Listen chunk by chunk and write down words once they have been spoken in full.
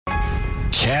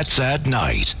Cats at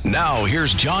Night. Now,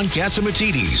 here's John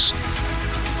Catsimatidis.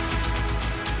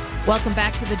 Welcome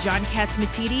back to the John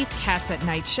Catsimatidis Cats at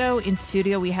Night show. In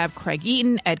studio, we have Craig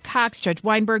Eaton, Ed Cox, Judge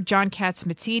Weinberg, John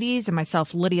Catsimatidis, and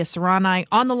myself, Lydia Serrani.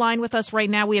 On the line with us right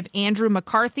now, we have Andrew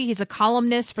McCarthy. He's a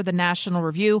columnist for the National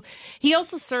Review. He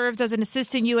also served as an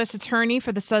assistant U.S. attorney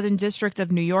for the Southern District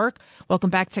of New York. Welcome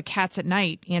back to Cats at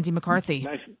Night, Andy McCarthy.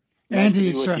 Nice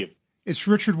Andy, to be with you. It's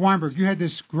Richard Weinberg. You had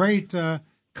this great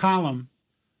column.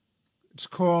 It's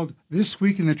called This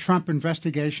Week in the Trump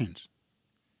Investigations.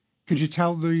 Could you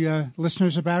tell the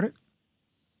listeners about it?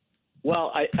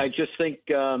 Well, I just think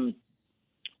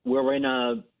we're in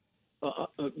an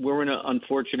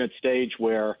unfortunate stage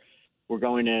where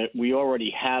we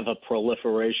already have a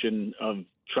proliferation of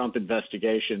Trump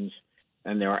investigations,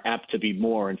 and there are apt to be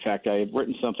more. In fact, I had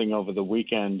written something over the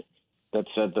weekend that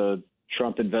said the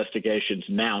Trump investigations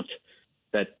mount,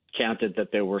 that counted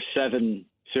that there were 7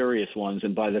 serious ones,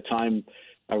 and by the time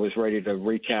I was ready to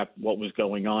recap what was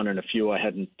going on and a few I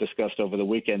hadn't discussed over the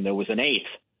weekend, there was an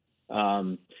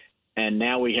 8th. And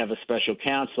now we have a special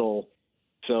counsel.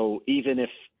 So even if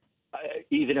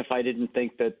I didn't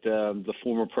think that the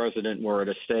former president were at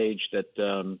a stage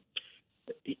that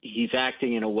he's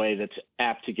acting in a way that's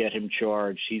apt to get him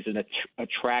charged, he's an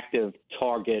attractive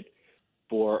target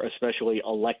for especially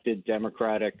elected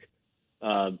Democratic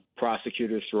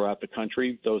prosecutors throughout the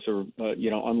country. Those are,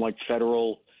 unlike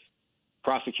federal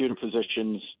prosecutor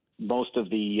positions, most of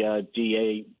the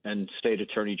DA and state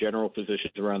attorney general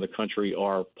positions around the country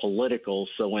are political.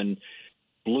 So when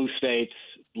blue states,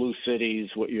 blue cities,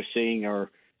 what you're seeing are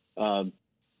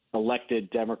elected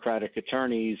Democratic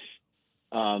attorneys,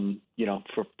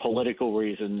 for political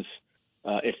reasons.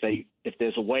 If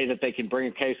there's a way that they can bring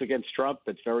a case against Trump,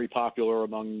 that's very popular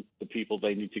among the people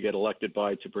they need to get elected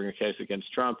by to bring a case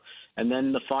against Trump. And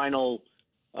then the final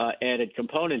added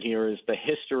component here is the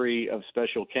history of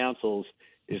special counsels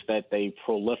is that they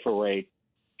proliferate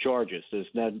charges.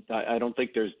 I don't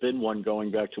think there's been one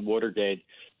going back to Watergate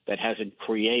that hasn't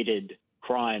created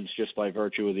crimes just by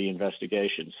virtue of the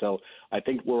investigation. So I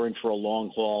think we're in for a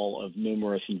long haul of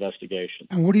numerous investigations.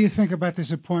 And what do you think about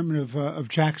this appointment of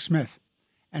Jack Smith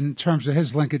and in terms of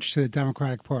his linkage to the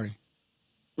Democratic Party?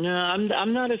 No,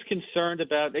 I'm not as concerned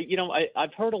about it.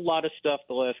 I've heard a lot of stuff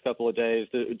the last couple of days.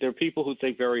 There are people who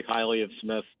think very highly of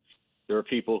Smith. There are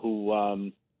people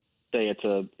who say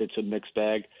it's a mixed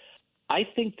bag. I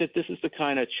think that this is the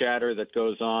kind of chatter that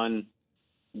goes on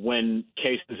when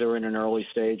cases are in an early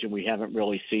stage and we haven't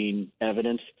really seen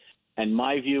evidence. And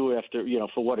my view, after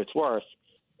for what it's worth,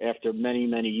 after many,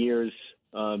 many years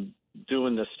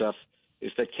doing this stuff,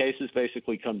 is that cases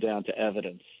basically come down to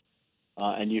evidence.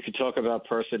 And you can talk about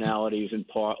personalities in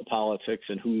politics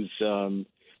and who's a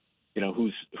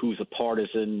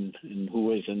partisan and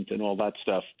who isn't and all that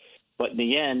stuff. But in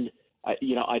the end,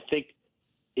 I think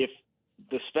if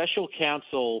the special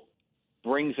counsel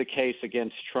brings a case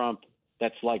against Trump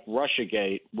that's like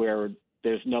Russiagate, where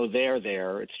there's no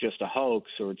there, it's just a hoax,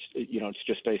 or it's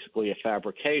just basically a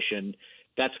fabrication,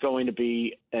 that's going to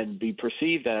be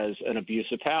perceived as an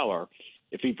abuse of power.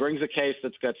 If he brings a case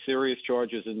that's got serious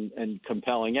charges and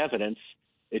compelling evidence,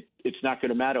 it's not going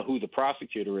to matter who the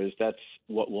prosecutor is. That's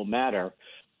what will matter.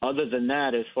 Other than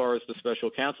that, as far as the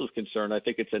special counsel is concerned, I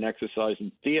think it's an exercise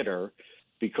in theater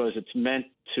because it's meant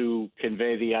to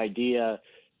convey the idea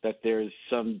that there's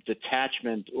some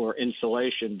detachment or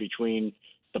insulation between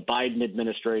the Biden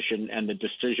administration and the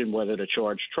decision whether to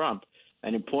charge Trump.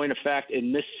 And in point of fact,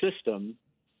 in this system,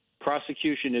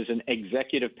 prosecution is an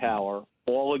executive power.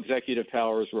 All executive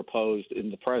power is reposed in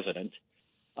the president.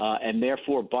 And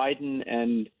therefore, Biden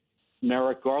and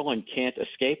Merrick Garland can't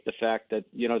escape the fact that,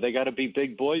 they got to be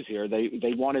big boys here.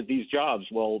 They wanted these jobs.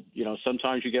 Well,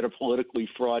 sometimes you get a politically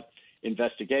fraught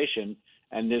investigation,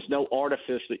 and there's no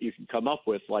artifice that you can come up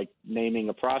with, like naming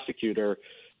a prosecutor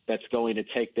that's going to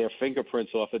take their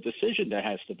fingerprints off a decision that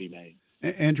has to be made.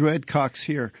 Andrew, Ed Cox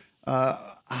here.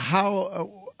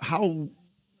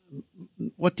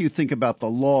 What do you think about the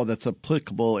law that's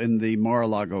applicable in the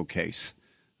Mar-a-Lago case?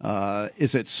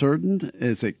 Is it certain?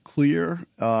 Is it clear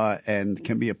and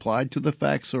can be applied to the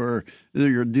facts? Or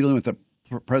you're dealing with a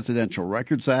Presidential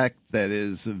Records Act that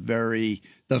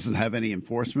doesn't have any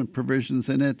enforcement provisions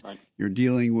in it. Right. You're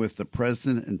dealing with the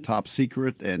president and top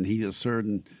secret, and he has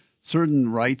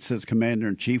certain rights as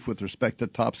commander-in-chief with respect to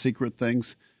top secret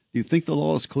things. Do you think the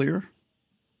law is clear?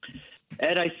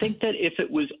 Ed, I think that if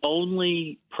it was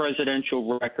only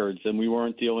presidential records and we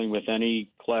weren't dealing with any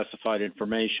classified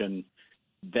information,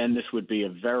 then this would be a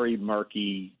very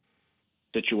murky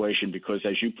situation because,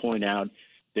 as you point out,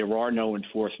 there are no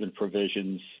enforcement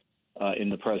provisions in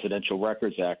the Presidential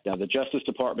Records Act. Now, the Justice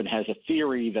Department has a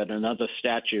theory that another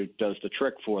statute does the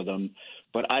trick for them,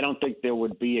 but I don't think there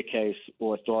would be a case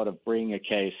or thought of bringing a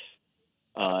case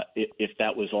if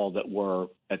that was all that were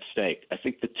at stake. I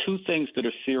think the two things that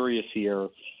are serious here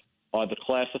are the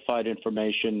classified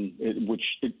information, which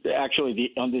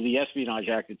actually under the Espionage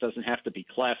Act, it doesn't have to be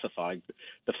classified.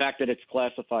 The fact that it's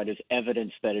classified is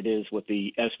evidence that it is what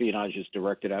the espionage is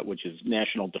directed at, which is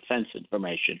national defense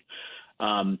information.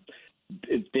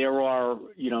 There are,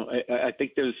 I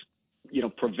think there's,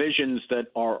 provisions that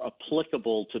are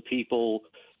applicable to people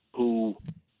who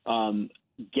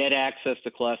get access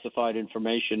to classified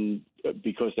information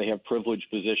because they have privileged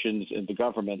positions in the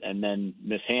government and then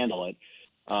mishandle it.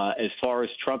 As far as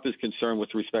Trump is concerned with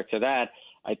respect to that,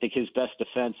 I think his best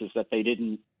defense is that they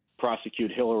didn't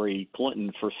prosecute Hillary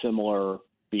Clinton for similar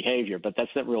behavior. But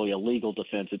that's not really a legal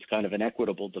defense. It's kind of an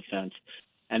equitable defense.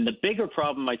 And the bigger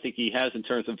problem I think he has in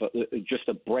terms of just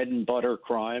a bread and butter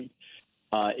crime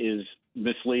is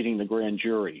misleading the grand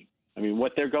jury. I mean,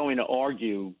 what they're going to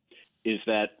argue is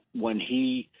that when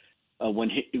he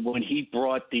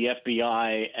brought the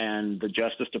FBI and the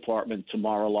Justice Department to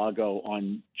Mar-a-Lago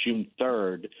on June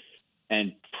 3rd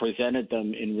and presented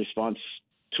them in response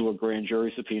to a grand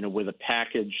jury subpoena with a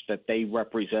package that they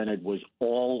represented was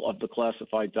all of the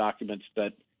classified documents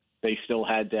that they still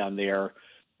had down there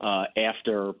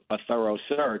after a thorough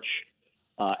search,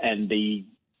 and the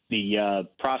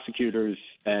prosecutors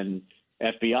and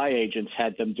FBI agents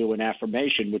had them do an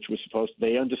affirmation, which was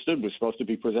they understood was supposed to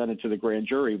be presented to the grand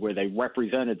jury, where they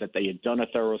represented that they had done a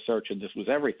thorough search and this was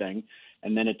everything.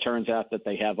 And then it turns out that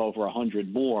they have over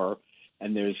 100 more,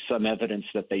 and there's some evidence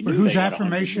that they knew. But whose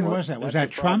affirmation was that? Was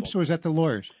that Trump's or was that the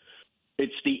lawyers?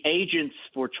 It's the agents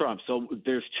for Trump. So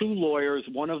there's two lawyers.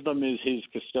 One of them is his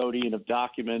custodian of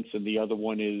documents, and the other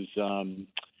one is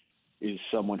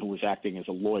someone who was acting as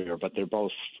a lawyer, but they're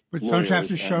both But lawyers. Don't you have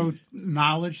to show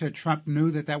knowledge that Trump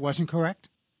knew that wasn't correct?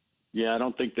 Yeah, I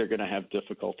don't think they're going to have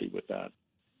difficulty with that.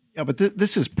 Yeah, but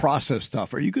this is process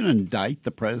stuff. Are you going to indict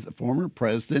the former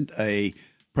president, a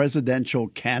presidential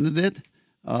candidate,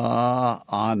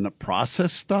 on the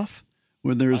process stuff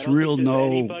when there's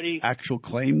actual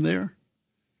claim there?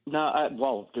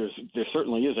 No, there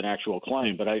certainly is an actual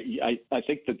claim, but I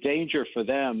think the danger for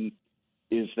them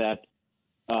is that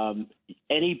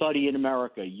anybody in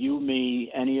America, you,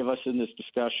 me, any of us in this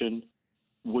discussion,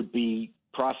 would be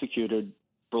prosecuted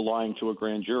for lying to a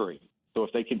grand jury. So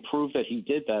if they can prove that he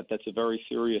did that, that's a very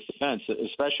serious offense,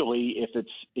 especially if it's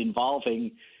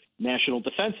involving national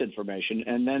defense information.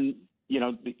 And then,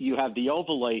 you have the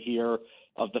overlay here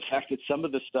of the fact that some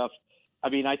of the stuff, I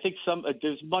mean, I think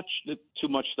there's too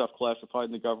much stuff classified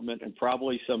in the government, and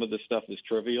probably some of the stuff is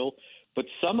trivial, but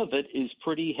some of it is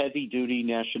pretty heavy-duty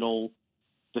national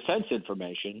defense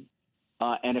information,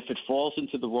 and if it falls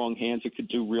into the wrong hands, it could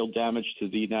do real damage to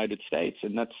the United States.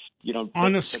 And that's,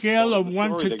 on a scale of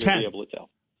 1 to 10,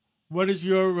 what is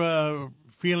your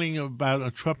feeling about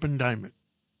a Trump indictment?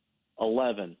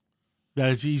 11.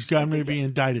 That is, he's going to be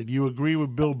indicted. You agree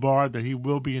with Bill Barr that he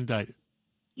will be indicted?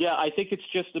 Yeah, I think it's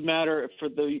just a matter for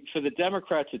the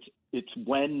Democrats. It's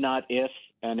when, not if,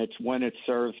 and it's when it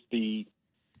serves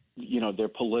their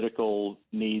political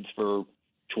needs for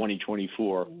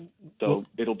 2024. So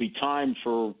it'll be time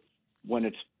for when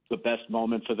it's the best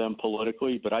moment for them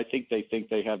politically. But I think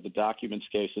they have the documents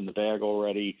case in the bag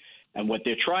already. And what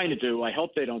they're trying to do, I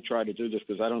hope they don't try to do this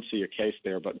because I don't see a case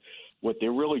there, but what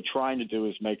they're really trying to do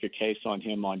is make a case on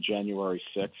him on January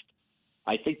 6th.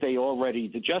 I think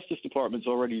the Justice Department's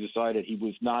already decided he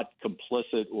was not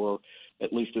complicit, or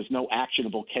at least there's no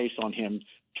actionable case on him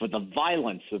for the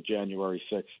violence of January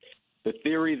 6th. The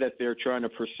theory that they're trying to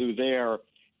pursue there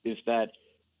is that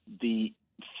the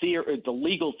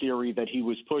legal theory that he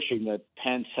was pushing, that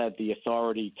Pence had the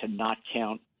authority to not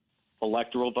count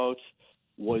electoral votes,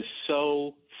 was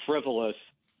so frivolous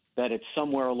that it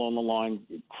somewhere along the line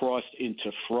crossed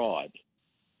into fraud.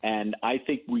 And I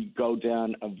think we go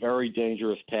down a very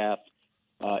dangerous path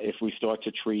if we start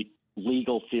to treat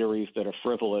legal theories that are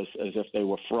frivolous as if they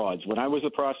were frauds. When I was a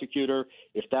prosecutor,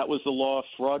 if that was the law,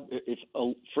 if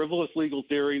a frivolous legal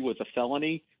theory was a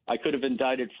felony, I could have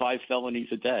indicted 5 felonies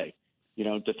a day.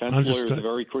 Defense lawyers are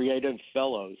very creative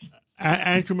fellows.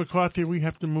 Andrew McCarthy, we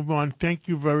have to move on. Thank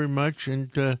you very much.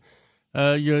 And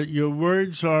your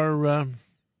words are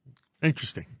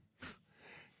interesting.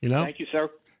 Thank you, sir.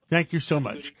 Thank you so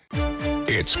much.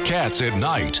 It's Cats at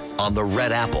Night on the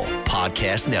Red Apple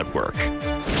Podcast Network.